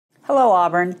Hello,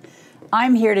 Auburn.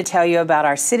 I'm here to tell you about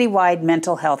our citywide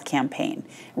mental health campaign.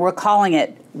 We're calling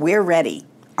it We're Ready.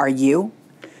 Are you?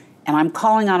 And I'm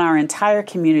calling on our entire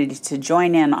community to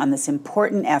join in on this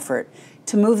important effort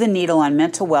to move the needle on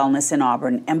mental wellness in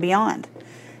Auburn and beyond.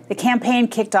 The campaign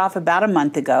kicked off about a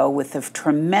month ago with the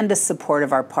tremendous support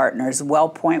of our partners,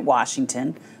 Wellpoint,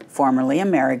 Washington, formerly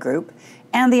AmeriGroup,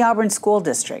 and the Auburn School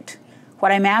District.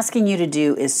 What I'm asking you to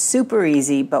do is super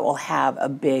easy, but will have a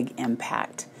big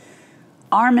impact.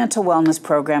 Our mental wellness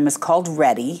program is called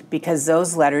R.E.A.D.Y because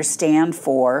those letters stand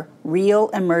for Real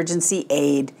Emergency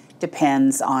Aid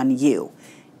Depends on You.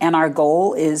 And our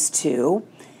goal is to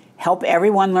help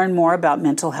everyone learn more about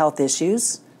mental health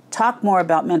issues, talk more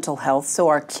about mental health so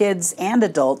our kids and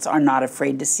adults are not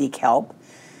afraid to seek help,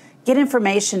 get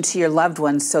information to your loved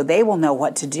ones so they will know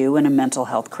what to do in a mental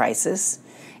health crisis,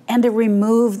 and to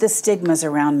remove the stigmas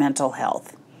around mental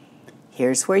health.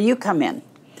 Here's where you come in.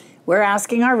 We're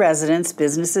asking our residents,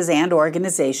 businesses, and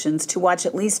organizations to watch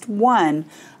at least one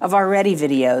of our R.E.A.D.Y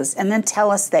videos and then tell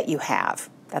us that you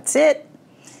have. That's it.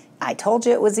 I told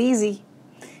you it was easy.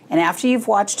 And after you've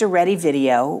watched a R.E.A.D.Y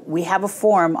video, we have a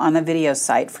form on the video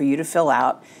site for you to fill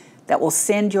out that will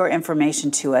send your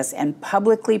information to us and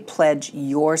publicly pledge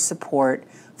your support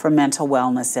for mental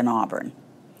wellness in Auburn.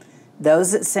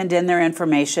 Those that send in their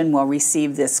information will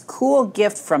receive this cool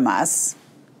gift from us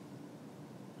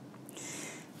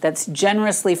that's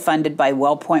generously funded by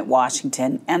Wellpoint,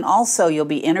 Washington, and also you'll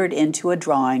be entered into a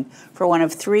drawing for one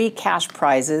of 3 cash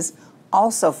prizes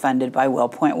also funded by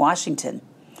Wellpoint, Washington.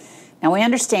 Now, we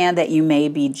understand that you may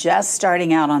be just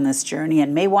starting out on this journey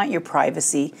and may want your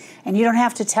privacy, and you don't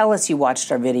have to tell us you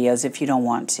watched our videos if you don't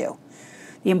want to.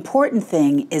 The important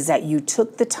thing is that you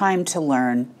took the time to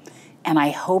learn, and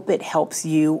I hope it helps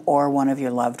you or one of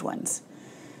your loved ones.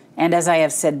 And as I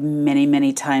have said many,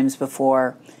 many times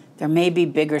before, there may be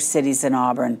bigger cities in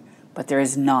Auburn, but there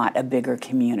is not a bigger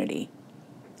community.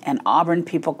 And Auburn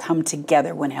people come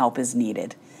together when help is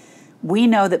needed. We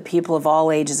know that people of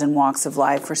all ages and walks of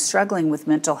life are struggling with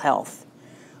mental health.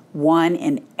 1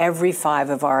 in every 5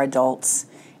 of our adults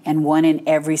and 1 in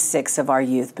every 6 of our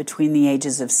youth between the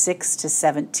ages of 6 to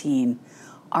 17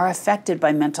 are affected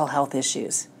by mental health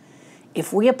issues.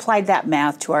 If we applied that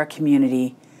math to our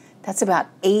community, that's about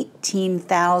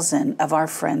 18,000 of our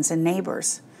friends and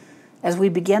neighbors. As we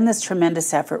begin this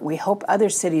tremendous effort, we hope other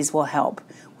cities will help,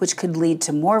 which could lead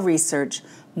to more research,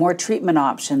 more treatment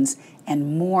options,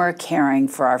 and more caring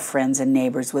for our friends and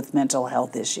neighbors with mental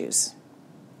health issues.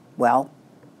 Well,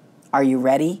 are you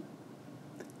ready?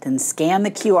 Then scan the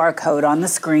QR code on the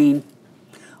screen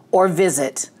or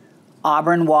visit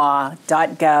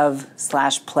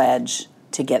auburnwa.gov/pledge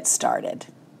to get started.